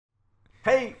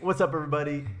Hey, what's up,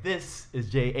 everybody? This is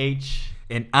JH.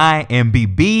 And I am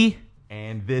BB.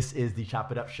 And this is the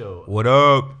Chop It Up Show. What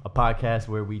up? A podcast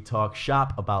where we talk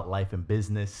shop about life and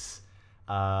business.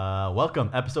 Welcome,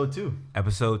 episode 2.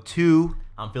 Episode 2.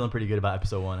 I'm feeling pretty good about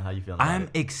episode 1. How you feeling? I'm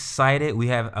excited. We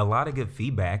have a lot of good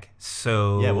feedback.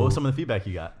 So yeah, what was some of the feedback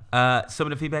you got? Some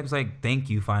of the feedback was like, thank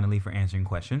you finally for answering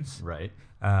questions. Right.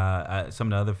 Some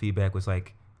of the other feedback was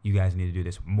like, you guys need to do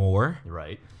this more.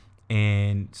 Right.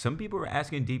 And some people were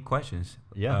asking deep questions.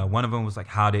 Yeah. One of them was like,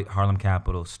 how did Harlem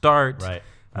Capital start?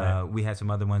 Right. We had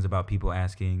some other ones about people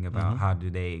asking about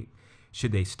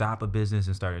should they stop a business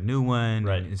and start a new one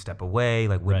and step away?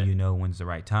 Like, when do you know when's the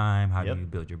right time? How do you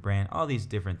build your brand? All these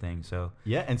different things. So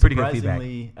yeah, and pretty good feedback.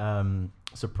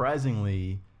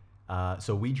 Surprisingly,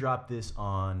 so we dropped this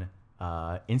on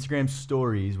Instagram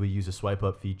stories. We use a swipe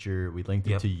up feature. We linked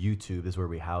it to YouTube. This is where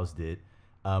we housed it.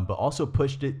 But also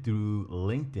pushed it through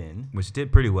LinkedIn. Which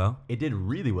did pretty well. It did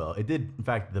really well. It did, in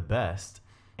fact, the best.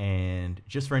 And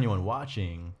just for anyone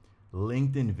watching,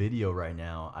 LinkedIn video right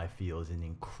now, I feel, is an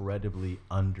incredibly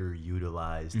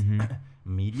underutilized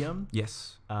medium.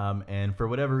 Yes. And for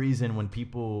whatever reason, when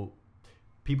people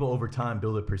over time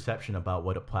build a perception about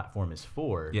what a platform is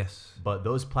for. Yes. But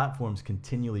those platforms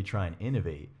continually try and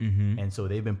innovate. And so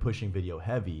they've been pushing video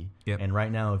heavy. And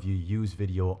right now, if you use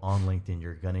video on LinkedIn,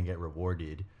 you're going to get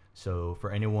rewarded. So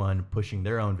for anyone pushing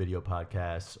their own video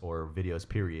podcasts or videos,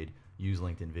 period, use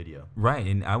LinkedIn video. Right.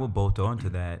 And I will bolt on to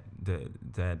that.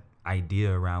 That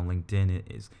idea around LinkedIn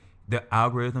is the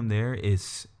algorithm there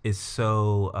is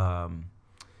so,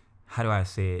 how do I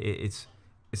say it? It's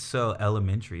so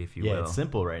elementary, if you will. Yeah, it's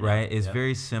simple right now. Right? It's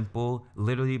very simple.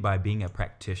 Literally, by being a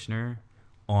practitioner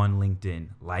on LinkedIn,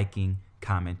 liking,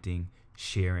 commenting,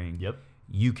 sharing,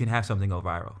 you can have something go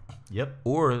viral.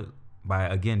 Or by,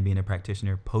 again, being a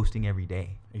practitioner, posting every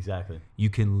day. Exactly. You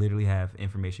can literally have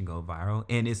information go viral.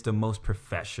 And it's the most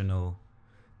professional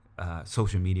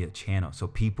social media channel. So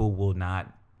people will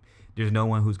not, there's no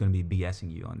one who's going to be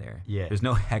BSing you on there. Yeah. There's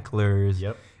no hecklers.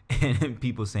 And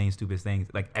people saying stupid things.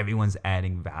 Like, everyone's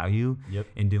adding value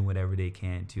and doing whatever they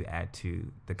can to add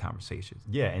to the conversation.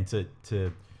 Yeah, and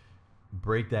to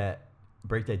break that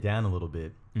down a little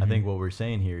bit, I think what we're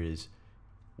saying here is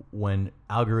when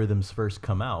algorithms first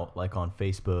come out, like on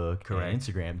Facebook and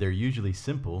Instagram, they're usually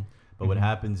simple. But what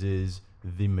happens is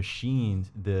the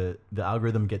machines, the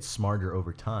algorithm gets smarter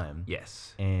over time.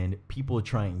 Yes. And people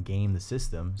try and game the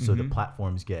system, so the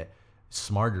platforms get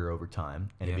smarter over time,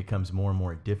 and it becomes more and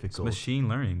more difficult. It's machine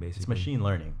learning, basically. It's machine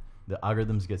learning. The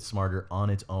algorithms get smarter on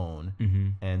its own,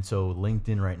 and so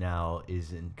LinkedIn right now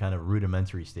is in kind of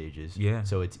rudimentary stages. Yeah.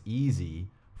 So it's easy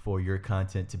for your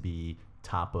content to be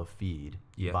top of feed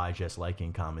by just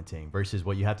liking, commenting, versus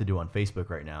what you have to do on Facebook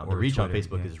right now. The reach Twitter, on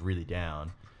Facebook is really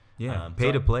down. Yeah,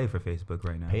 pay to play for Facebook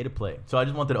right now. Pay to play. So I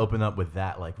just wanted to open up with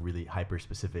that like really hyper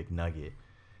specific nugget.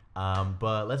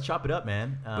 But let's chop it up,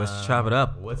 man. Let's chop it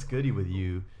up. What's goody with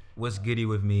you? What's goody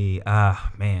with me?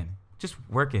 Man, just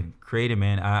working, creating,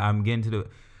 man. I'm getting to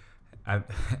the.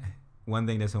 One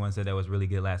thing that someone said that was really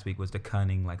good last week was the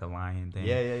cunning like a lion thing.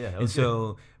 Yeah. And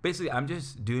so basically, I'm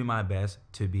just doing my best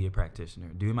to be a practitioner,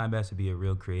 doing my best to be a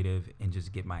real creative, and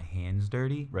just get my hands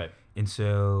dirty. Right. And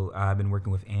so I've been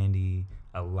working with Andy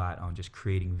a lot on just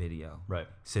creating video. Right.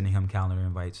 Sending him calendar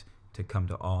invites to come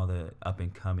to all the up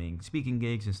and coming speaking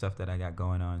gigs and stuff that I got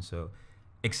going on. So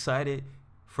excited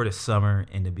for the summer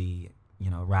and to be,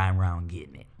 riding around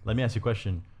getting it. Let me ask you a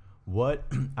question. What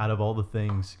out of all the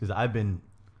things, because I've been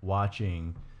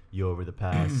watching you over the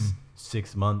past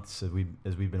 6 months as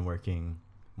we've been working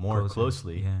more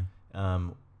closely.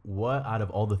 What out of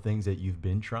all the things that you've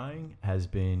been trying has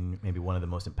been maybe one of the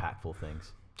most impactful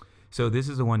things? So this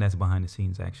is the one that's behind the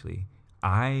scenes, actually.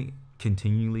 I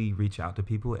continually reach out to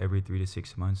people every 3 to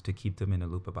 6 months to keep them in the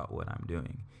loop about what I'm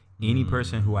doing. Any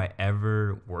person who I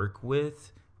ever work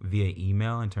with via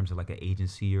email in terms of like an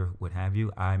agency or what have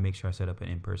you, I make sure I set up an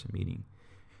in-person meeting.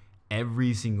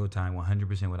 Every single time,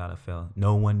 100% without a fail,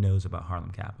 no one knows about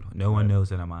Harlem Capital. No one knows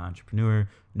that I'm an entrepreneur.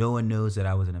 No one knows that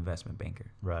I was an investment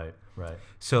banker. Right.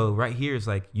 So right here is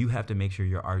like, you have to make sure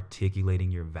you're articulating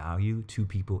your value to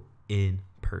people in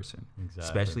person,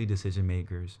 especially decision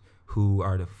makers who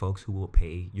are the folks who will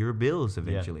pay your bills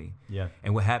eventually. Yeah.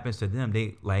 And what happens to them,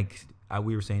 they like,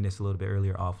 we were saying this a little bit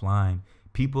earlier offline,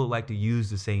 people like to use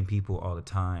the same people all the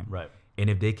time. Right. And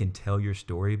if they can tell your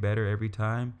story better every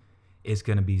time, it's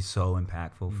going to be so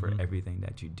impactful for everything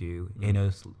that you do. And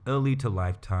it'll lead to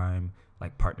lifetime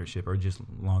like partnership or just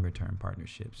longer term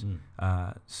partnerships.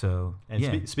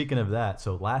 Speaking of that,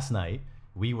 so last night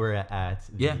we were at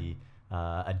the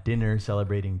a dinner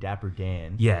celebrating Dapper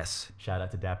Dan. Yes. Shout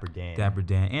out to Dapper Dan. Dapper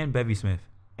Dan and Bevy Smith.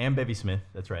 And Bevy Smith,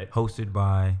 that's right. Hosted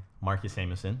by Marcus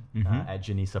Samuelson at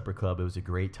Ginny Supper Club. It was a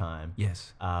great time.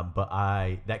 Yes. But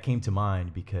that came to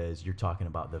mind because you're talking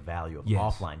about the value of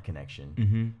offline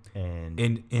connection.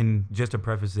 And just to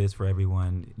preface this for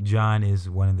everyone, John is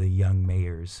one of the young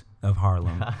mayors of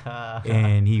Harlem.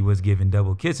 And he was giving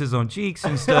double kisses on cheeks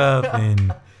and stuff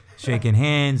and shaking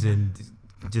hands and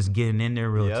just getting in there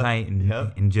real tight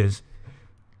and just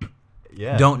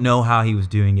don't know how he was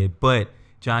doing it. But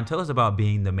John, tell us about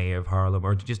being the mayor of Harlem,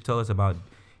 or just tell us about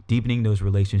deepening those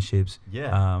relationships.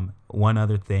 One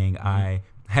other thing, I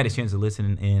had a chance to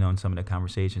listen in on some of the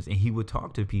conversations, and he would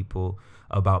talk to people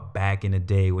about back in the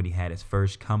day when he had his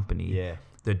first company,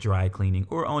 the dry cleaning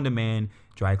or on-demand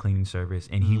dry cleaning service.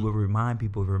 And he would remind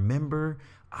people, remember,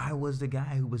 I was the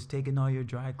guy who was taking all your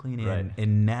dry cleaning,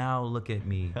 and now look at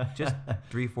me, just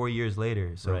 3-4 years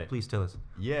later. So please tell us.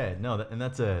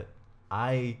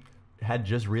 I had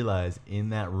just realized in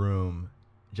that room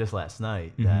just last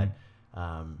night that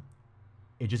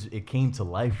it came to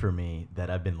life for me that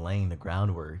I've been laying the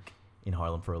groundwork in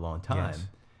Harlem for a long time. Yes.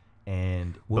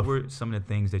 And what were some of the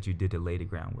things that you did to lay the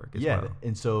groundwork as well?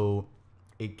 And so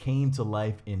it came to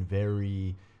life in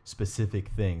very specific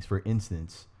things. For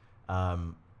instance,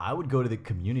 I would go to the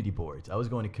community boards. I was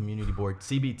going to community board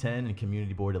CB10 and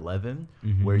community board 11,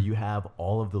 where you have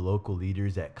all of the local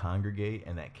leaders that congregate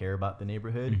and that care about the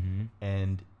neighborhood.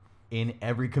 And in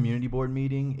every community board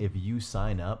meeting, if you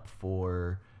sign up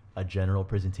for a general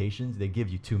presentation, they give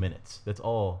you 2 minutes. That's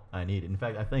all I needed. In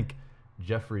fact, I think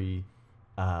Jeffrey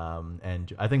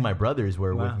and I think my brothers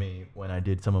were with me when I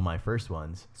did some of my first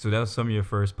ones. So that was some of your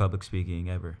first public speaking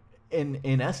ever.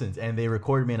 In essence, and they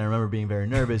recorded me, and I remember being very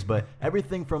nervous, but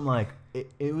everything from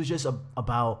it was just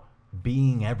about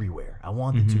being everywhere. I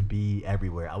wanted to be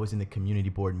everywhere. I was in the community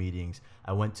board meetings.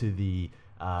 I went to the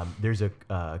there's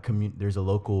a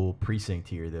local precinct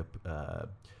here, the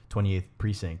 28th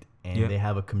precinct, and they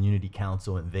have a community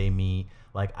council, and they meet.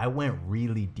 I went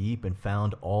really deep and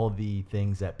found all the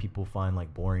things that people find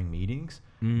boring meetings,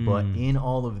 but in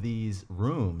all of these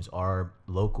rooms are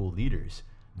local leaders.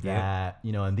 That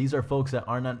and these are folks that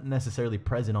are not necessarily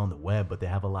present on the web, but they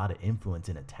have a lot of influence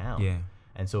in a town.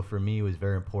 And so for me, it was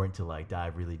very important to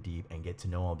dive really deep and get to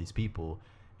know all these people.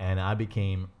 And I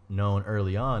became known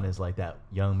early on as that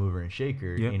young mover and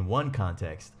shaker in one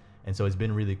context. And so it's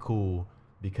been really cool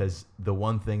because the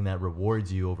one thing that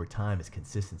rewards you over time is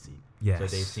consistency. So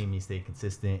they've seen me stay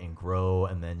consistent and grow,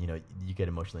 and then you get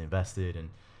emotionally invested. And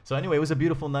so anyway, it was a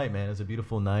beautiful night, man. It was a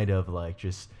beautiful night of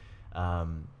just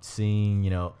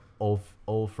seeing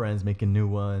old friends making new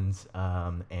ones,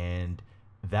 and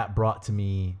that brought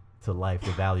to life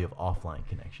the value of offline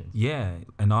connections.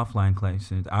 And offline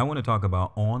connections. I want to talk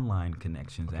about online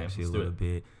connections actually a little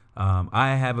bit.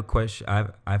 I have a question.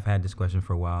 I've had this question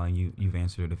for a while, and you've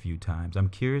answered it a few times. I'm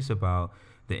curious about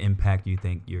the impact you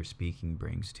think your speaking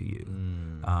brings to you,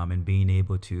 and being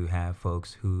able to have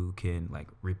folks who can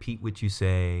repeat what you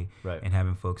say, and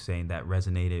having folks saying that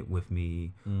resonated with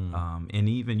me. And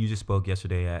even you just spoke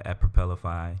yesterday at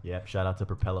Propellify. Shout out to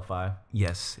Propellify.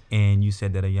 Yes, and you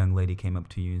said that a young lady came up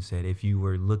to you and said, if you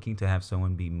were looking to have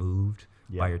someone be moved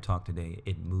by your talk today,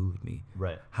 it moved me.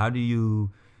 How do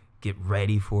you get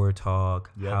ready for a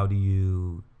talk? How do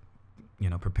you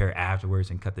prepare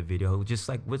afterwards and cut the video? Just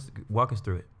walk us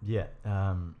through it.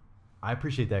 I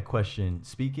appreciate that question.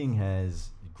 Speaking has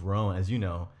grown, as you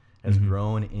know,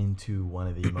 grown into one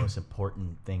of the most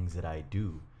important things that I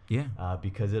do.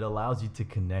 Because it allows you to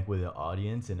connect with the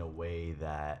audience in a way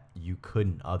that you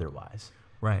couldn't otherwise.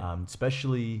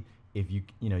 Especially if you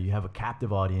have a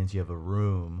captive audience, you have a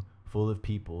room full of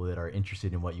people that are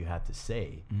interested in what you have to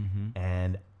say.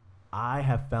 And I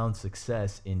have found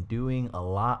success in doing a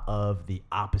lot of the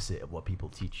opposite of what people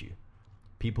teach you.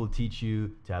 People teach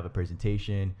you to have a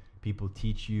presentation. People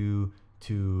teach you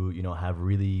to, have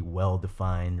really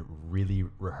well-defined, really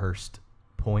rehearsed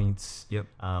points.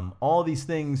 All these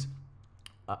things,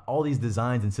 all these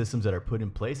designs and systems that are put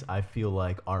in place, I feel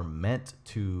are meant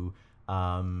to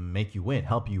make you win,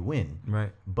 help you win.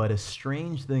 But a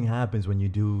strange thing happens when you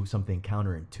do something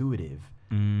counterintuitive.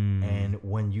 And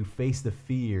when you face the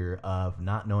fear of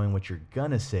not knowing what you're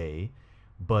gonna say,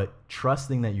 but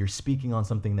trusting that you're speaking on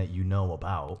something that you know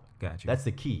about, that's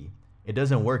the key. It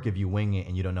doesn't work if you wing it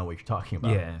and you don't know what you're talking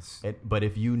about. But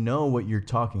if you know what you're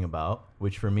talking about,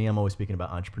 which for me, I'm always speaking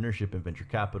about entrepreneurship and venture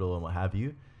capital and what have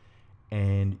you,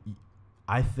 and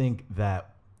I think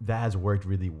that has worked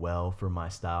really well for my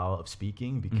style of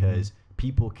speaking because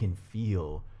people can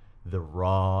feel the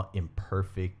raw,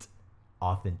 imperfect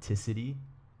authenticity,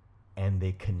 and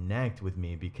they connect with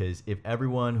me. Because if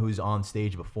everyone who's on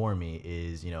stage before me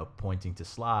is pointing to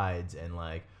slides and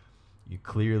you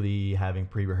clearly having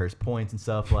pre-rehearsed points and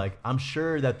stuff. Like, I'm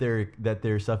sure that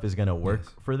their stuff is gonna work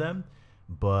for them,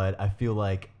 but I feel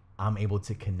like I'm able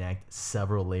to connect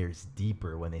several layers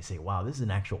deeper when they say, wow, this is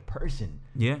an actual person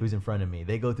who's in front of me.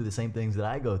 They go through the same things that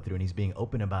I go through, and he's being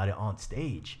open about it on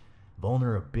stage.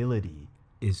 Vulnerability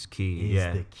is key.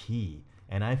 Is the key.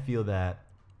 And I feel that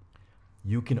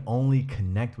you can only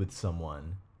connect with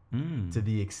someone to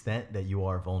the extent that you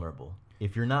are vulnerable.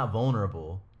 If you're not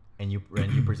vulnerable and you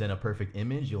present a perfect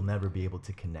image, you'll never be able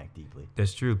to connect deeply.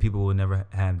 That's true. People will never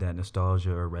have that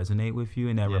nostalgia or resonate with you.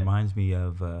 And that reminds me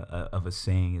of a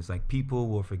saying. It's like, people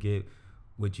will forget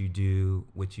what you do,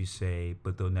 what you say,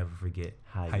 but they'll never forget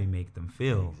how you make them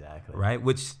feel. Exactly. Right?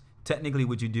 Which technically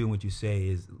what you do and what you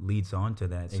say leads on to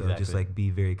that. So just like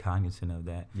be very cognizant of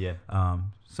that. Yeah.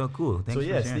 So cool. Thanks for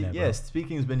sharing that, bro.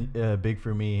 Speaking has been big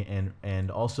for me,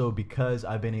 and also because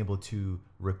I've been able to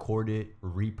record it,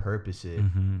 repurpose it,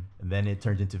 and then it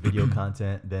turns into video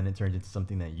content, then it turns into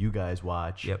something that you guys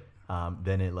watch. Yep.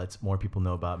 Then it lets more people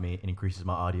know about me. It increases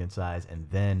my audience size. And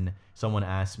then someone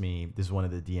asked me, this is one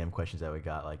of the DM questions that we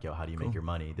got, like, yo, how do you make your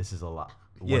money? This is one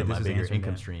of my bigger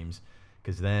income streams.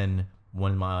 Because then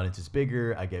when my audience is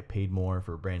bigger, I get paid more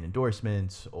for brand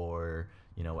endorsements or,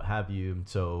 what have you.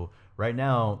 So right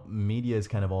now, media is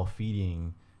kind of all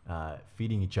feeding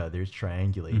each other. It's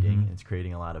triangulating. It's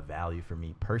creating a lot of value for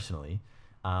me personally.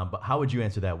 But how would you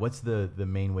answer that? What's the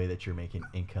main way that you're making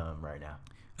income right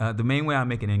now? The main way I'm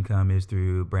making income is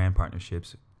through brand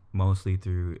partnerships, mostly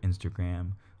through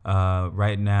Instagram.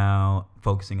 Right now,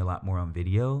 focusing a lot more on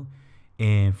video.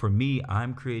 And for me,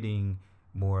 I'm creating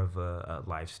more of a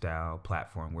lifestyle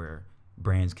platform where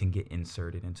brands can get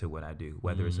inserted into what I do,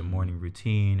 whether it's a morning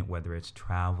routine, whether it's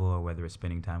travel, or whether it's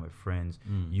spending time with friends.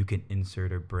 You can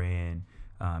insert a brand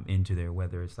into there,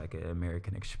 whether it's like an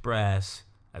American Express,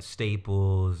 a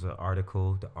Staples, the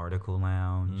Article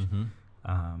Lounge.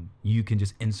 You can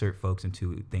just insert folks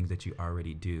into things that you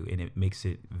already do, and it makes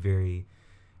it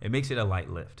a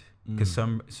light lift. Because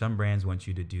some brands want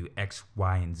you to do X,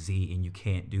 Y, and Z, and you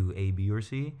can't do A, B, or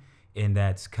C. And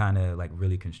that's kind of like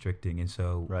really constricting. And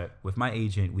so with my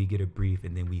agent, we get a brief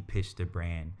and then we pitch the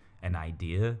brand an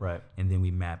idea. And then we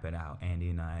map it out. Andy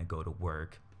and I go to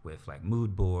work with like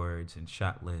mood boards and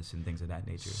shot lists and things of that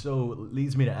nature. So it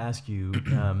leads me to ask you,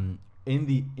 in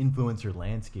the influencer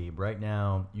landscape right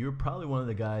now, you're probably one of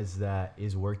the guys that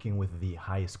is working with the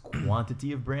highest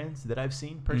quantity of brands that I've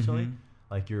seen personally.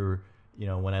 Like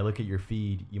when I look at your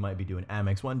feed, you might be doing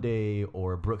Amex one day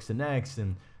or Brooks the next.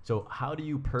 And so how do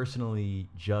you personally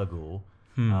juggle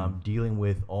dealing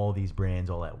with all these brands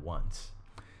all at once?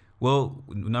 Well,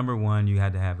 number one, you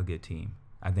had to have a good team.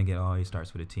 I think it always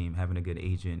starts with a team, having a good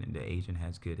agent, and the agent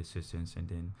has good assistants, and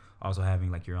then also having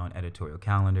like your own editorial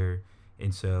calendar.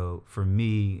 And so for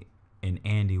me and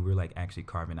Andy, we're like actually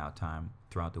carving out time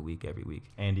throughout the week, every week.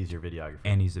 Andy's your videographer.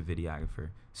 Andy's a videographer.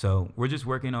 So we're just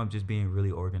working on just being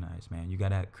really organized, man. You got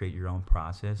to create your own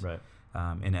process.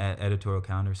 And editorial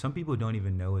calendar, some people don't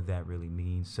even know what that really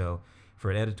means. So for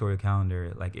an editorial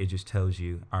calendar, like it just tells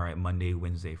you, all right, Monday,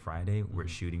 Wednesday, Friday, we're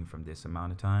shooting from this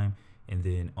amount of time. And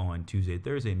then on Tuesday,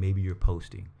 Thursday, maybe you're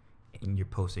posting. And you're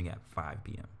posting at 5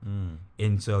 p.m.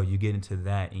 And so you get into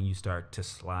that and you start to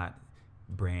slot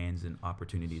brands and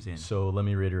opportunities in. So let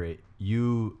me reiterate.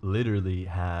 You literally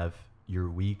have your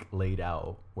week laid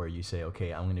out where you say,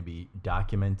 okay, I'm going to be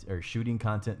shooting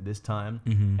content this time,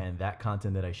 and that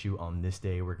content that I shoot on this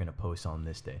day, we're going to post on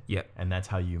this day. And that's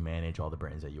how you manage all the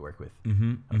brands that you work with.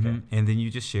 And then you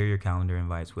just share your calendar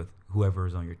invites with whoever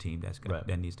is on your team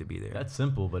that needs to be there. That's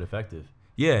simple but effective.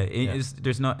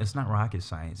 It's not rocket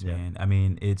science, man. I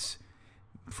mean,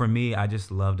 for me, I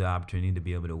just love the opportunity to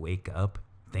be able to wake up,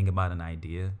 think about an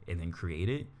idea, and then create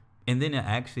it, and then to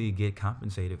actually get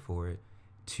compensated for it,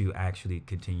 to actually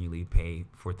continually pay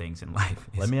for things in life.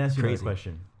 Let me ask you another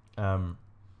question.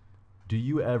 Do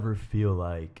you ever feel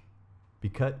like,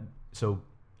 so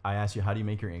I asked you, how do you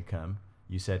make your income?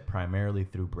 You said primarily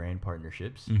through brand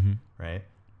partnerships, right?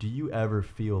 Do you ever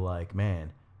feel like,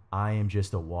 man, I am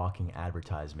just a walking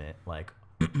advertisement? Like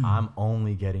I'm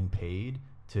only getting paid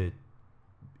to,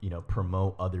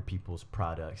 promote other people's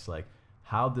products. Like,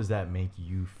 how does that make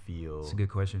you feel? It's a good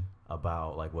question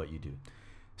about like what you do.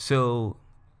 So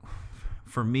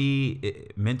for me,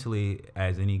 mentally,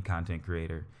 as any content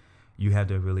creator, you have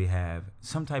to really have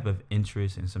some type of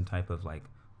interest and some type of like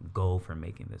goal for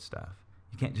making this stuff.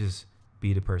 You can't just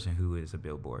be the person who is a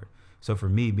billboard. So for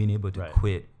me, being able to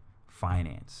quit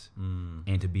finance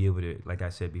and to be able to, like I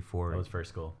said before, that was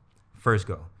first goal.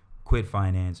 Quit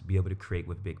finance, be able to create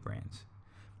with big brands.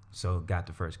 So got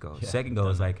the first goal. Second goal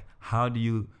is like, how do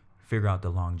you figure out the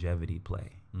longevity play.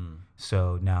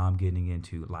 So now I'm getting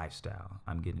into lifestyle.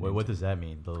 What does that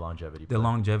mean? The longevity play? The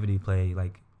longevity play,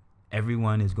 like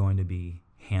everyone is going to be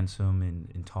handsome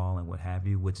and tall and what have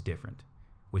you. What's different?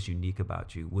 What's unique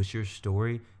about you? What's your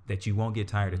story that you won't get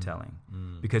tired of telling?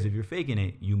 Because if you're faking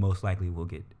it, you most likely will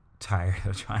get tired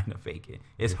of trying to fake it.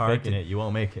 It's hard faking it, you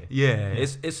won't make it. Yeah,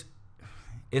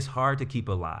 it's hard to keep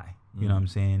a lie. You know what I'm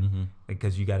saying?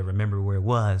 Because you got to remember where it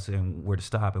was and where to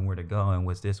stop and where to go and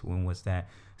what's this and what's that.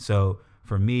 So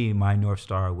for me, my North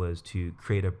Star was to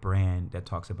create a brand that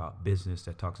talks about business,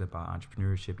 that talks about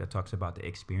entrepreneurship, that talks about the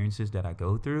experiences that I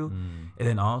go through, and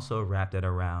then also wrap that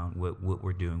around what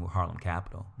we're doing with Harlem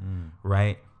Capital,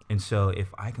 right? And so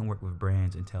if I can work with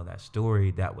brands and tell that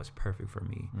story, that was perfect for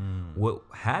me. What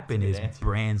happened is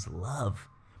brands love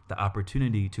the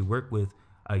opportunity to work with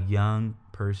a young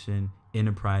person,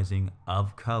 enterprising,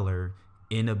 of color,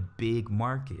 in a big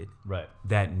market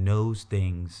that knows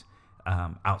things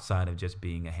outside of just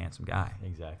being a handsome guy.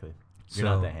 Exactly. You're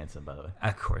not that handsome, by the way.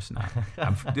 Of course not.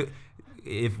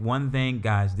 If one thing,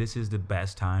 guys, this is the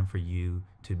best time for you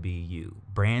to be you.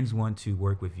 Brands want to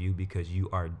work with you because you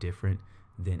are different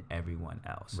than everyone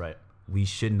else. Right. We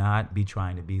should not be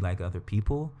trying to be like other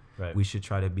people. Right. We should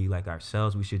try to be like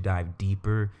ourselves. We should dive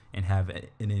deeper and have an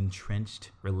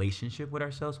entrenched relationship with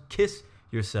ourselves. Kiss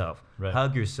yourself. Right.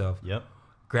 Hug yourself. Yep.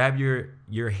 Grab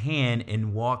your hand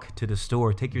and walk to the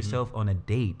store. Take yourself on a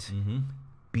date.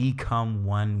 Become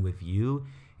one with you.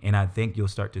 And I think you'll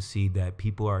start to see that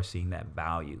people are seeing that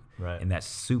value and that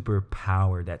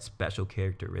superpower, that special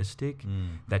characteristic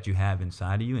that you have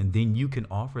inside of you. And then you can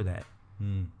offer that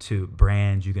to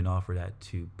brands. You can offer that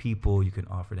to people. You can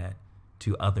offer that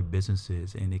to other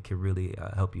businesses. And it can really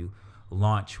help you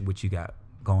launch what you got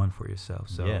going for yourself.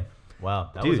 So yeah.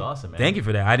 Wow, that was awesome, man. Thank you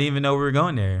for that. I didn't even know we were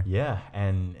going there. Yeah,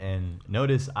 and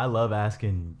notice I love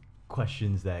asking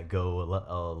questions that go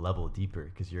a level deeper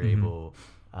because you're able.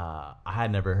 I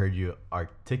had never heard you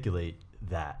articulate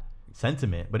that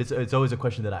sentiment, but it's always a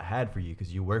question that I had for you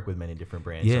because you work with many different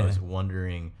brands. Yeah. So I was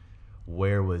wondering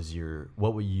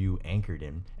what were you anchored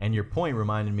in? And your point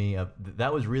reminded me of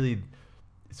that was really.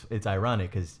 It's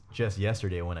ironic because just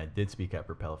yesterday when I did speak at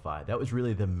Propelify, that was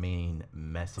really the main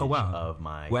message of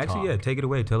my talk. Actually, yeah, take it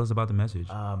away. Tell us about the message.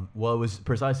 Well, it was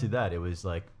precisely that. It was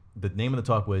like the name of the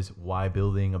talk was Why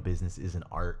Building a Business is an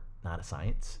Art, Not a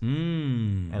Science.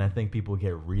 And I think people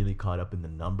get really caught up in the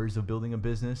numbers of building a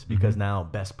business because now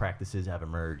best practices have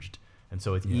emerged. And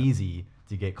so it's easy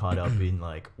to get caught up in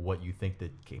like what you think the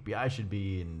KPI should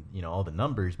be and all the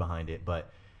numbers behind it.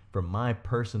 But from my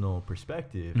personal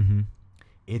perspective,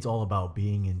 it's all about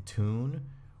being in tune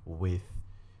with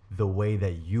the way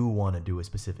that you want to do a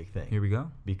specific thing. Here we go.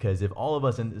 Because if all of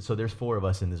us, so there's 4 of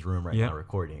us in this room right now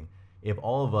recording. If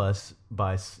all of us,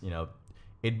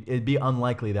 it'd be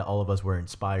unlikely that all of us were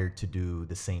inspired to do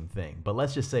the same thing. But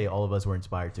let's just say all of us were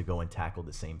inspired to go and tackle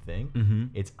the same thing.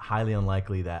 It's highly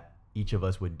unlikely that each of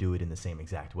us would do it in the same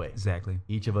exact way. Exactly.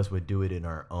 Each of us would do it in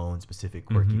our own specific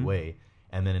quirky way.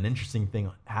 And then an interesting thing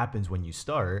happens when you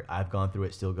start. I've gone through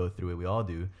it, still go through it. We all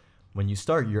do. When you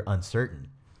start, you're uncertain.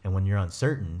 And when you're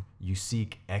uncertain, you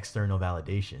seek external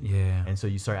validation. Yeah. And so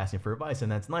you start asking for advice. And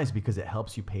that's nice because it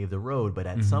helps you pave the road. But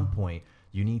at some point,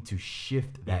 you need to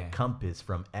shift that compass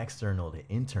from external to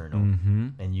internal.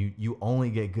 And you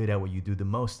only get good at what you do the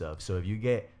most of. So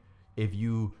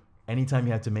anytime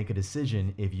you have to make a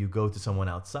decision, if you go to someone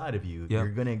outside of you, you're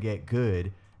going to get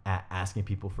good at asking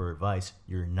people for advice.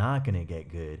 You're not going to get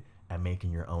good at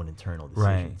making your own internal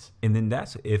decisions. Right. And then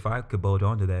if I could bolt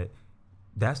on to that,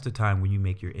 that's the time when you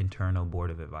make your internal board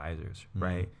of advisors,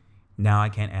 right? Now I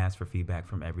can't ask for feedback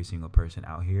from every single person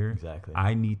out here. Exactly.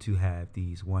 I need to have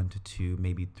these 1 to 2,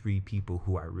 maybe 3 people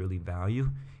who I really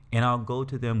value, and I'll go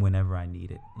to them whenever I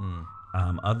need it.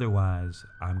 Otherwise,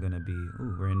 I'm going to be,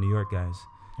 we're in New York, guys.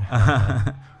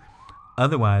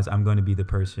 Otherwise, I'm going to be the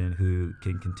person who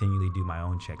can continually do my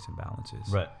own checks and balances.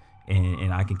 Right.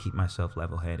 And I can keep myself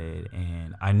level-headed,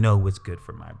 and I know what's good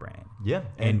for my brand. Yeah.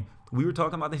 And we were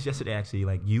talking about this yesterday, actually.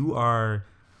 Like, you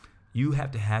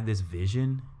have to have this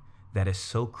vision that is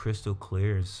so crystal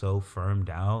clear and so firmed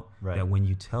out that when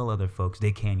you tell other folks,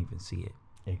 they can't even see it.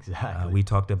 Exactly. We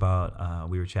talked about,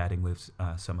 we were chatting with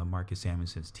some of Marcus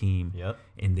Samuelson's team. Yep.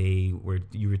 And you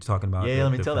were talking about. Yeah,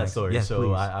 let me tell that story. Yes,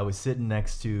 so I was sitting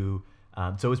next to,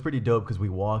 so it was pretty dope because we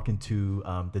walk into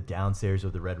the downstairs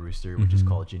of the Red Rooster, which is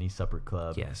called Ginny's Supper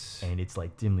Club. Yes. And it's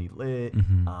like dimly lit.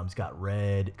 It's got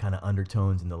red kind of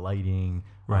undertones in the lighting.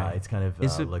 Right. It's kind of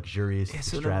luxurious,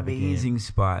 extravagant. It's an amazing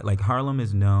spot. Like, Harlem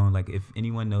is known, like, if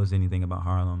anyone knows anything about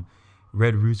Harlem,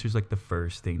 Red Rooster's like the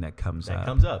first thing that comes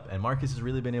up. And Marcus has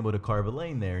really been able to carve a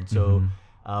lane there. And so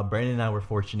Brandon and I were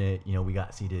fortunate. We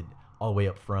got seated all the way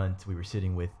up front. We were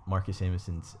sitting with Marcus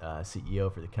Amoson's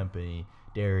CEO for the company,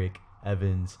 Derek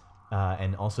Evans,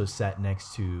 and also sat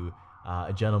next to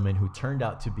a gentleman who turned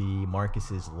out to be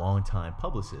Marcus's longtime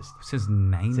publicist. Since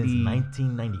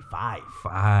 1995.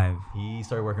 He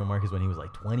started working with Marcus when he was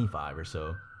like 25 or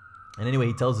so. And anyway,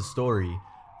 he tells the story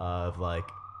of like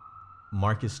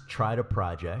Marcus tried a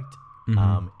project.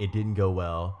 It didn't go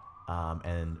well.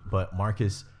 But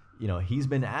Marcus, he's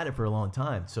been at it for a long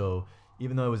time. So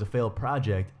even though it was a failed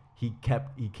project, he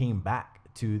came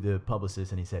back to the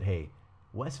publicist and he said, hey,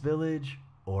 West Village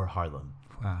or Harlem?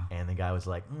 Wow. And the guy was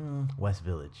like, West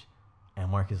Village. And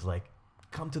Marcus was like,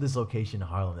 come to this location in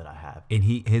Harlem that I have. And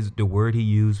the word he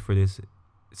used for this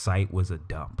site was a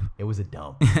dump. It was a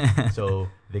dump. So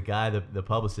the guy, the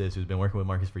publicist who's been working with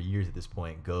Marcus for years at this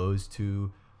point, goes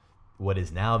to what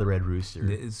is now the Red Rooster.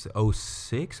 It's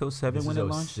 06, 07 when it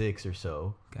launched? 06 or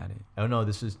so. Got it. Oh, no,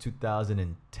 this is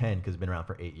 2010 because it's been around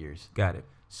for 8 years. Got it.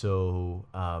 So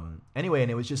anyway,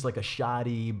 and it was just like a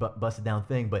shoddy, busted down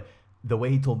thing. But the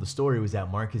way he told the story was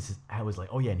that Marcus was like,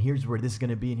 oh, yeah, and here's where this is going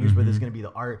to be, and here's where this is going to be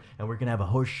the art, and we're going to have a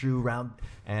horseshoe round.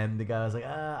 And the guy was like,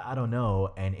 I don't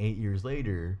know. And 8 years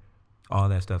later, all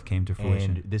that stuff came to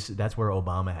fruition. And that's where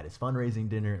Obama had his fundraising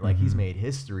dinner. Like, he's made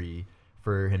history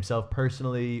for himself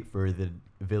personally, for the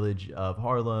village of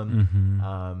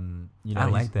Harlem. I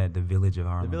like that, the village of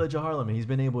Harlem. The village of Harlem. And he's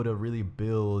been able to really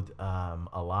build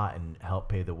a lot and help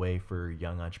pave the way for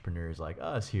young entrepreneurs like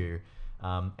us here.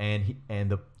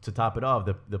 To top it off,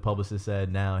 the publicist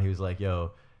said now, he was like,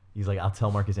 he's like, I'll tell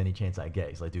Marcus any chance I get.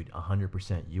 He's like, dude,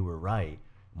 100%, you were right.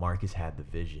 Marcus had the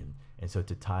vision. And so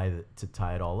to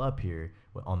tie it all up here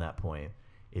on that point,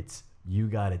 it's you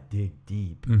got to dig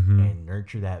deep and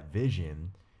nurture that vision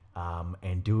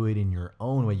and do it in your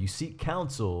own way. You seek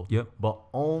counsel, but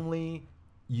only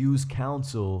use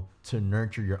counsel to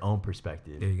nurture your own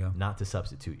perspective. There you go. Not to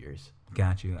substitute yours.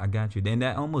 Got you. I got you. And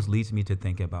that almost leads me to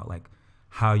think about like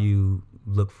how you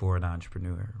look for an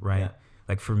entrepreneur, right? Yeah.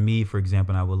 Like for me, for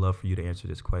example, and I would love for you to answer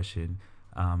this question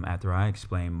after I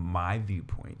explain my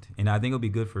viewpoint. And I think it'll be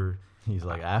good for... He's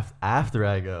like, after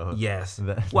I go. Yes.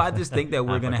 Well, I just think that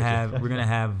we're gonna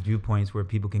have viewpoints where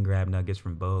people can grab nuggets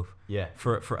from both. Yeah.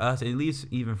 For us, at least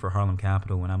even for Harlem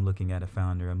Capital, when I'm looking at a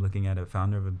founder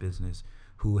of a business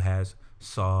who has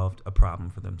solved a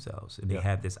problem for themselves, and they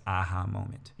have this aha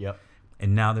moment. Yep.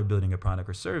 And now they're building a product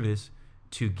or service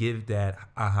to give that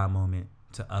aha moment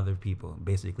to other people,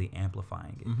 basically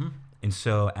amplifying it. And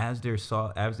so as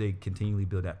they continually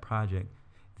build that project,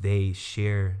 they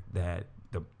share that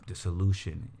the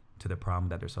solution to the problem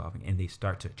that they're solving, and they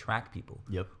start to attract people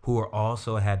who are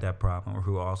also had that problem or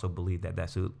who also believe that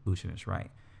solution is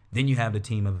right. Then you have the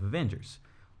team of Avengers.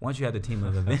 Once you have the team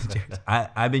of Avengers,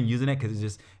 I've been using it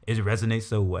because it resonates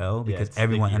so well because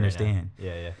everyone understands.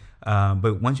 Right.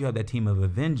 But once you have that team of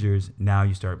Avengers, now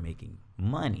you start making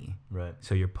money. Right.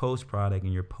 So your post product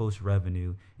and your post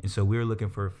revenue, and so we were looking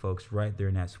for folks right there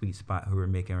in that sweet spot who are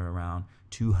making around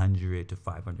 200 to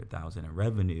 500,000 in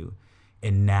revenue,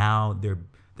 and now they're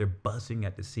busting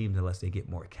at the seams unless they get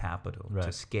more capital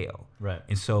to scale. Right.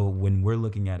 And so when we're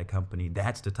looking at a company,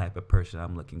 that's the type of person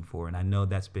I'm looking for, and I know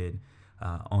that's been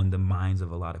on the minds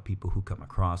of a lot of people who come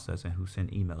across us and who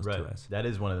send emails to us. That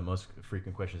is one of the most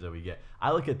frequent questions that we get.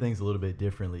 I look at things a little bit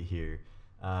differently here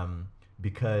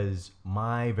because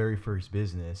my very first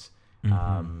business,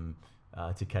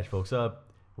 to catch folks up,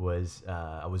 was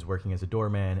I was working as a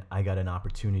doorman. I got an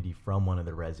opportunity from one of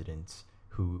the residents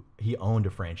who he owned a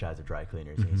franchise of dry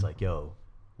cleaners. And he's like, yo,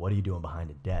 what are you doing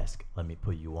behind a desk? Let me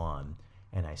put you on.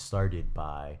 And I started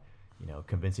by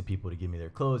convincing people to give me their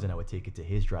clothes, and I would take it to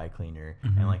his dry cleaner.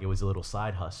 And like, it was a little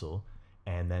side hustle.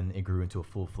 And then it grew into a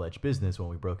full-fledged business when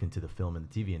we broke into the film and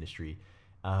the TV industry.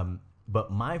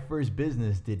 But my first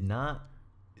business did not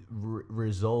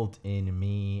result in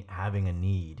me having a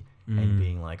need and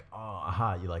being like, oh,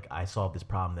 aha, I solved this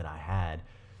problem that I had.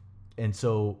 And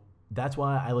so that's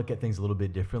why I look at things a little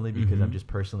bit differently, because I'm just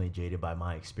personally jaded by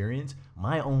my experience.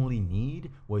 My only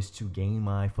need was to gain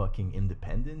my fucking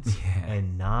independence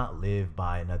and not live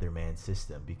by another man's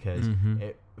system. Because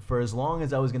for as long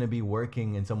as I was going to be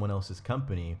working in someone else's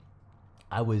company,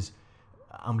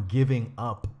 I'm giving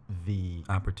up the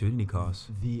opportunity cost.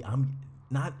 The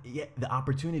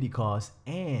opportunity cost,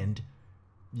 and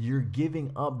you're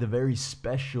giving up the very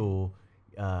special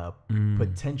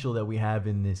potential that we have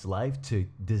in this life to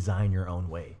design your own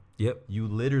way. Yep. You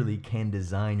literally can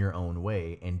design your own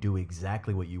way and do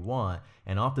exactly what you want.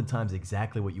 And oftentimes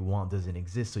exactly what you want doesn't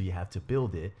exist, so you have to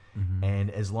build it. And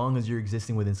as long as you're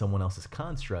existing within someone else's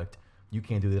construct, You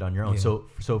can't do that on your own. Yeah.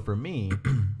 So for me,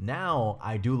 now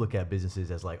I do look at businesses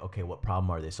as like, okay, what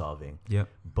problem are they solving? Yep.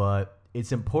 But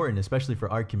it's important, especially for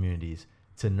our communities,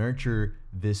 to nurture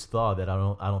this thought that I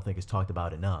don't think is talked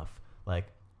about enough. Like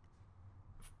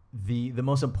the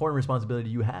most important responsibility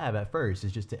you have at first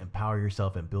is just to empower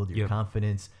yourself and build your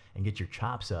confidence and get your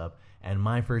chops up. And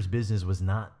my first business was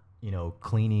not,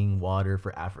 cleaning water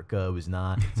for Africa. It was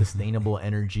not sustainable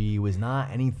energy. It was not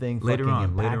anything fucking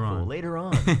impactful. Later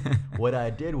on, what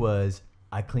I did was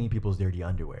I cleaned people's dirty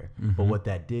underwear. But what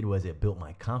that did was it built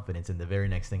my confidence. And the very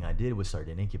next thing I did was start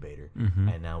an incubator.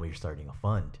 And now we're starting a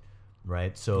fund,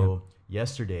 right? So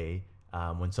yesterday,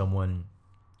 when someone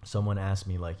asked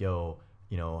me like, yo,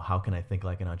 how can I think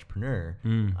like an entrepreneur?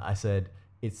 I said,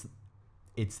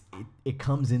 it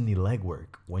comes in the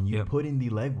legwork. When you put in the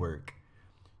legwork,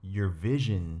 your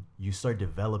vision, you start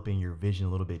developing your vision a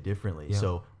little bit differently.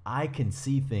 So I can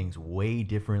see things way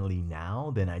differently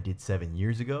now than I did 7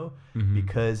 years ago,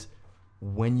 because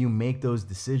when you make those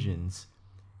decisions,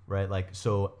 right? Like,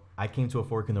 so I came to a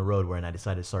fork in the road where I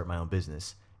decided to start my own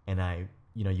business, and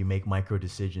you make micro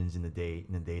decisions in the day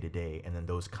to day, and then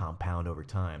those compound over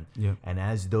time. And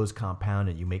as those compound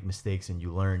and you make mistakes and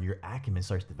you learn, your acumen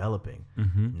starts developing.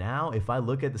 Now, if I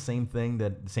look at the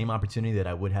same opportunity that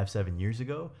I would have 7 years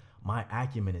ago, my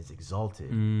acumen is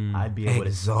exalted. I'd be able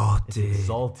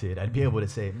to I'd be able to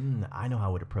say, I know how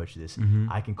I would approach this.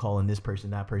 I can call in this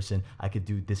person, that person. I could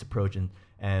do this approach,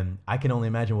 and I can only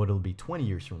imagine what it'll be 20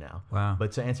 years from now. Wow.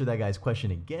 But to answer that guy's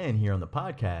question again here on the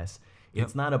podcast,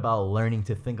 it's not about learning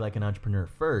to think like an entrepreneur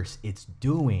first. It's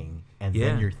doing, and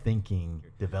then your thinking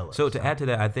develops. So to add to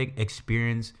that, I think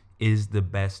experience is the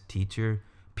best teacher.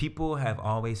 People have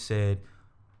always said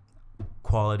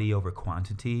quality over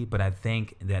quantity, but I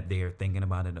think that they are thinking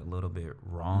about it a little bit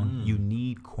wrong. You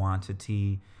need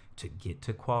quantity to get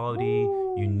to quality.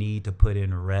 You need to put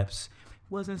in reps.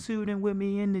 Wasn't suiting with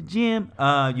me in the gym.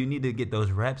 You need to get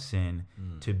those reps in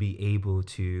to be able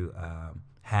to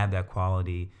have that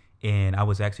quality. And I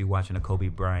was actually watching a Kobe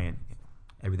Bryant.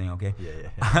 Everything okay? Yeah.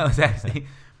 I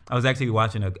was actually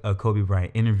watching a Kobe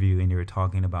Bryant interview, and they were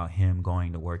talking about him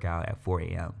going to work out at 4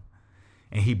 a.m.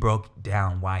 And he broke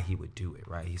down why he would do it,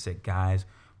 right? He said guys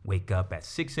wake up at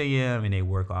 6 a.m. and they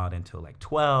work out until like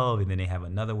 12, and then they have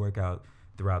another workout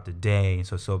throughout the day. And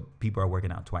so people are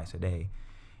working out twice a day.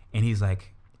 And he's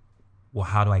like, well,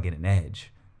 how do I get an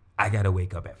edge? I got to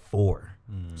wake up at 4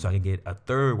 so I can get a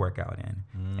third workout in.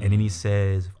 And then he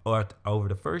says, over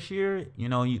the first year,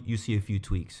 you see a few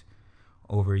tweaks.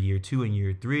 Over year 2 and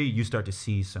year 3, you start to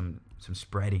see some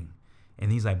spreading.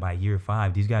 And he's like, by year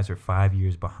 5, these guys are 5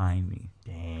 years behind me.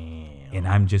 Damn. And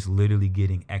I'm just literally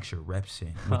getting extra reps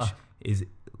in, which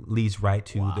leads right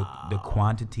to the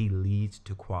quantity leads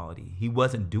to quality. He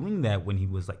wasn't doing that when he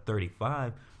was like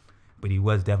 35, but he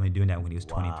was definitely doing that when he was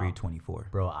 23, 24.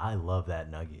 Bro, I love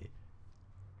that nugget.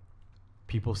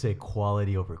 People say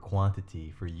quality over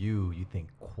quantity. For you think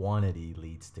quantity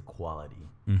leads to quality.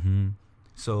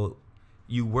 So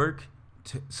you work.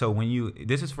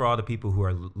 This is for all the people who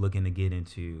are looking to get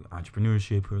into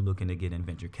entrepreneurship, who are looking to get in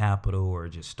venture capital or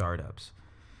just startups.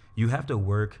 You have to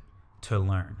work to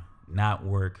learn, not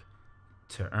work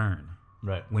to earn.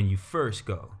 Right. When you first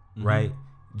go, right?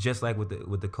 Just like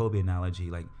with the Kobe analogy,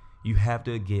 like you have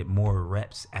to get more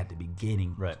reps at the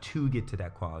beginning to get to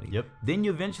that quality. Then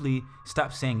you eventually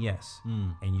stop saying yes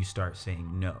and you start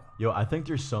saying no. Yo, I think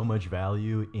there's so much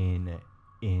value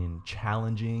in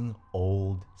challenging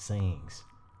old sayings.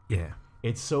 Yeah.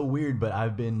 It's so weird, but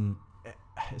I've been,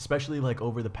 especially like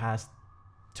over the past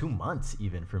 2 months,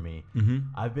 even for me,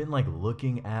 I've been like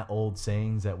looking at old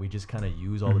sayings that we just kind of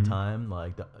use all the time.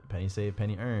 Like the penny saved,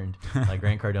 penny earned. Like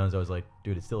Grant Cardone's always like,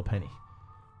 dude, it's still a penny.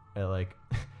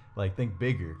 Like think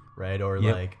bigger, right? Or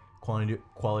like quality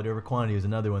over quantity is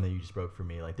another one that you just broke for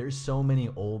me. Like there's so many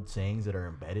old sayings that are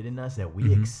embedded in us that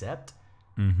we accept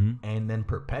and then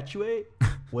perpetuate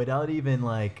without even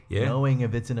like knowing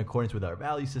if it's in accordance with our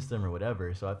value system or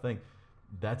whatever. So I think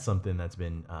that's something that's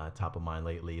been top of mind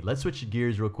lately. Let's switch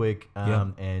gears real quick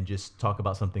and just talk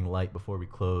about something light before we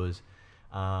close.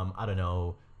 I don't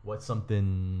know. What's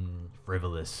something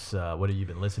frivolous? What have you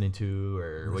been listening to,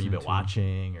 or what you've been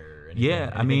watching, or anything? Yeah,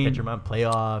 I mean, catch your mind?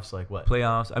 Playoffs, like what?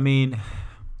 Playoffs. I mean,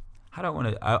 I don't want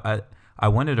to. I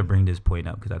wanted to bring this point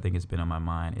up because I think it's been on my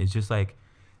mind. It's just like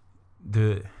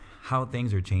how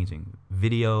things are changing,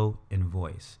 video and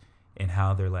voice, and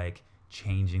how they're like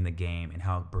changing the game, and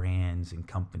how brands and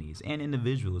companies and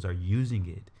individuals are using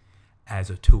it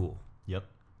as a tool.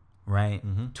 Right.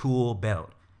 Tool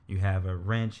belt. You have a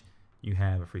wrench. You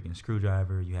have a freaking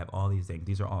screwdriver. You have all these things.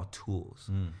 These are all tools.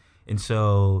 And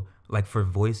so, like for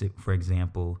voice, for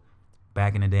example,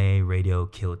 back in the day, radio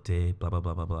killed it, blah, blah,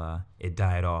 blah, blah, blah. It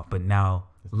died off. But now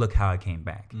look how it came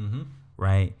back,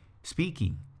 right?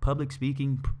 Speaking, public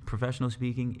speaking, professional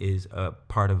speaking is a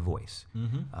part of voice.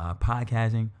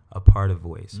 Podcasting, a part of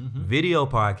voice. Video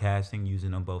podcasting,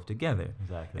 using them both together.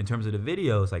 Exactly. In terms of the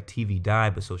videos, like TV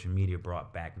died, but social media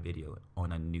brought back video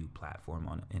on a new platform,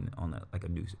 on a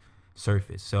new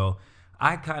surface. So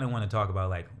I kind of want to talk about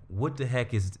like what the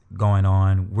heck is going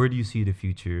on? Where do you see the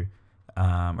future?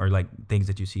 Or like things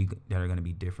that you see that are going to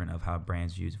be different of how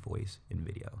brands use voice in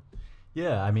video.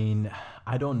 Yeah, I mean,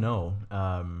 I don't know.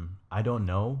 I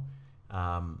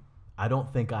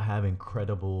don't think I have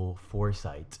incredible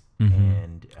foresight.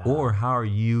 And or how are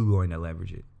you going to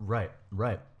leverage it? Right.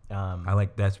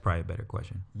 That's probably a better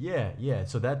question. Yeah.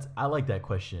 So I like that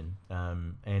question.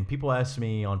 And people ask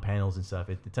me on panels and stuff,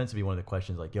 it tends to be one of the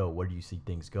questions like, yo, where do you see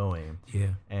things going? Yeah.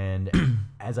 And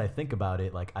as I think about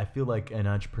it, like, I feel like an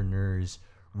entrepreneur's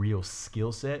real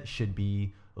skill set should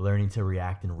be learning to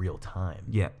react in real time.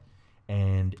 Yeah.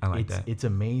 And I like that. It's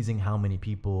amazing how many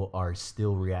people are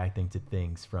still reacting to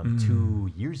things from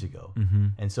 2 years ago.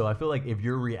 And so I feel like if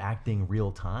you're reacting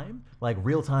real time, like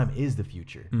real time is the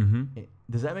future.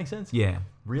 Does that make sense? Yeah.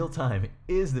 Real time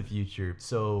is the future.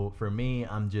 So for me,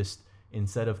 I'm just,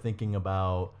 instead of thinking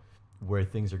about where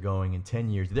things are going in 10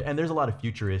 years, and there's a lot of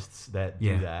futurists that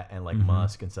do that, and like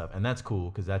Musk and stuff, and that's cool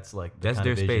because that's like that's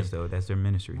their space though. That's their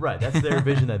ministry. Right. That's their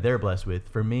vision that they're blessed with.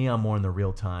 For me, I'm more in the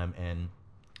real time, and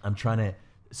I'm trying to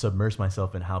submerge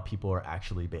myself in how people are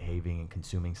actually behaving and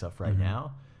consuming stuff right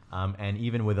now. And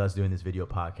even with us doing this video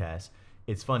podcast,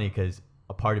 it's funny because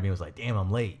a part of me was like, damn,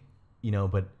 I'm late,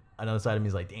 but another side of me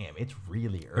is like, damn, it's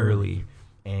really early.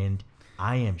 And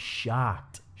I am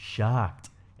shocked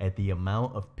at the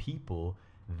amount of people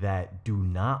that do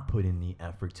not put in the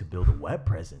effort to build a web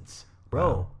presence. Bro,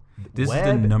 wow. This is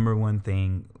the number one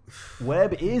thing.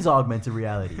 Web is augmented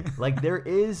reality. Like, there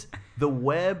is the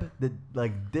web, the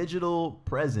like digital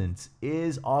presence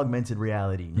is augmented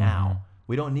reality now.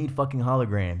 We don't need fucking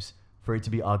holograms for it to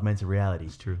be augmented reality.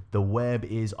 It's true. The web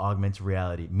is augmented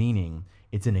reality, meaning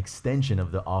it's an extension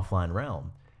of the offline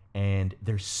realm. And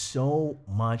there's so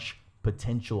much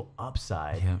potential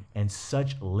upside and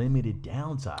such limited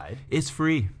downside. It's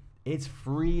free. It's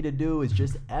free to do. It's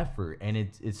just effort. And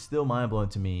it's still mind-blowing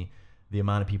to me, the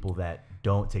amount of people that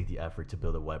don't take the effort to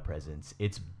build a web presence.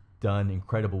 It's done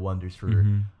incredible wonders for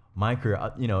my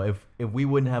career. If we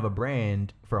wouldn't have a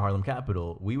brand for Harlem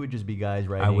Capital, we would just be guys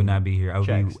writing. I would not be here. I would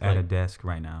checks, be at a desk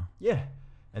right now. Yeah.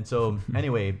 And so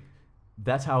anyway,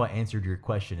 that's how I answered your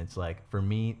question. It's like, for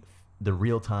me, the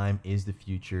real time is the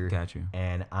future. Got you.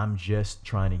 And I'm just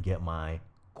trying to get my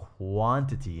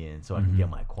quantity in so I can get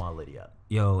my quality up.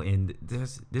 Yo, and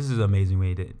this is an amazing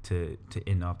way to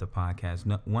end off the podcast.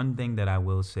 No, one thing that I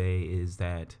will say is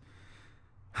that,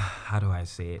 how do I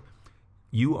say it?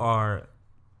 You are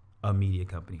a media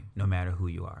company, no matter who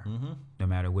you are. No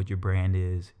matter what your brand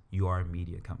is, you are a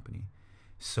media company.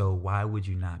 So why would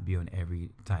you not be on every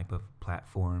type of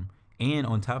platform? And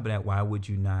on top of that, why would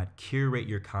you not curate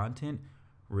your content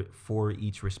for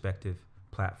each respective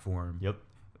platform? Yep.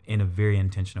 In a very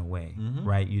intentional way,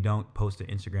 right? You don't post to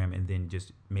Instagram and then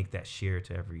just make that share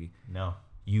to every. No.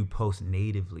 You post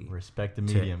natively. Respect the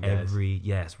medium,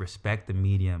 guys. Respect the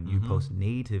medium. You post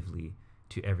natively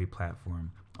to every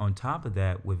platform. On top of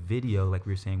that, with video, like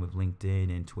we were saying with LinkedIn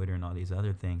and Twitter and all these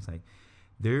other things, like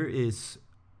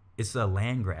it's a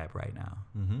land grab right now,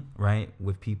 right?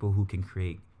 With people who can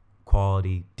create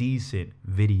quality, decent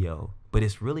video, but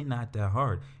it's really not that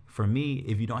hard. For me,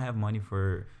 if you don't have money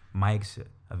for mics,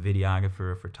 a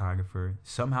videographer, a photographer,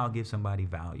 somehow give somebody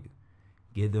value.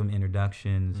 Give them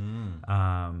introductions,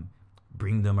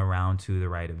 bring them around to the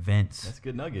right events. That's a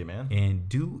good nugget, man. And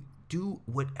do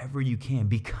whatever you can.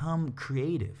 Become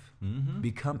creative.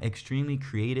 Become extremely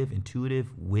creative,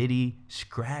 intuitive, witty,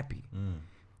 scrappy.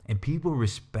 And people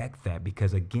respect that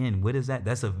because, again, what is that?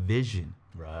 That's a vision.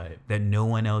 Right. That no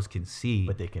one else can see.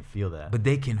 But they can feel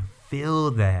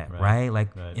that. Right? Like,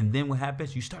 and then what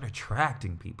happens? You start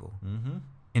attracting people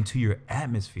into your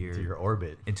atmosphere. Into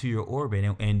your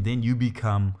orbit. And then you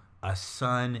become a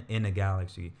sun in a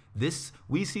galaxy.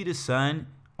 We see the sun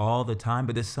all the time,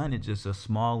 but the sun is just a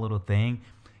small little thing.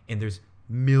 And there's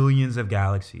millions of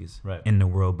galaxies in the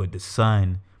world, but the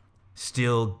sun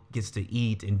still gets to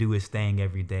eat and do its thing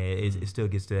every day. It still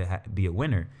gets to be a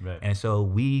winner. Right. And so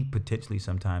we potentially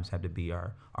sometimes have to be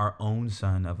our own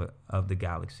sun of the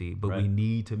galaxy, but we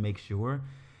need to make sure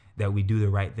that we do the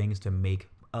right things to make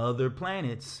other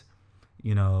planets,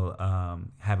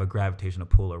 have a gravitational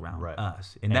pull around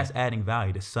us. And that's adding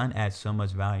value. The sun adds so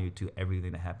much value to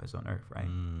everything that happens on Earth, right?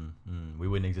 We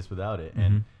wouldn't exist without it.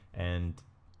 And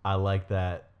I like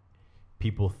that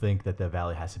people think that the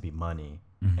value has to be money,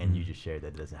 and you just shared that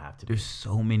it doesn't have to There's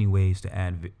so many ways to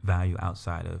add value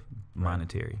outside of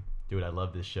monetary. Dude, I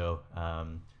love this show.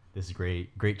 This is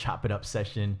great chop it up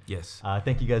session. Yes.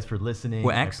 Thank you guys for listening.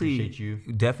 Well, actually, I appreciate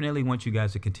you. Definitely want you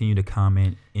guys to continue to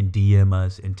comment and DM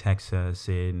us and text us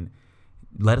and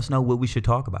let us know what we should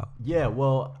talk about. Yeah,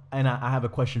 well, and I have a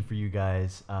question for you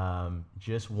guys.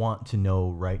 Just want to know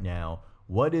right now,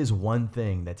 what is one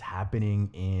thing that's happening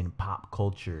in pop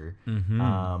culture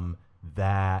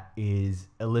that is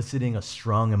eliciting a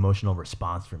strong emotional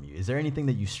response from you? Is there anything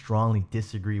that you strongly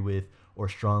disagree with or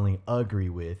strongly agree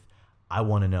with? I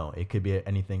want to know. It could be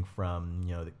anything from,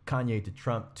 you know, Kanye to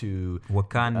Trump to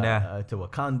Wakanda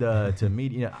to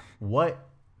media. What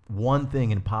one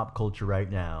thing in pop culture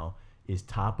right now is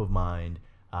top of mind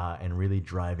and really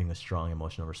driving a strong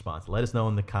emotional response? Let us know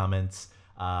in the comments.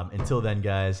 Until then,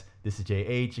 guys, this is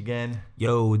JH again.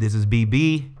 Yo, this is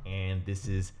BB. And this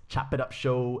is Chop It Up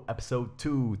Show episode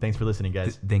 2. Thanks for listening,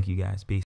 guys. Thank you, guys. Peace.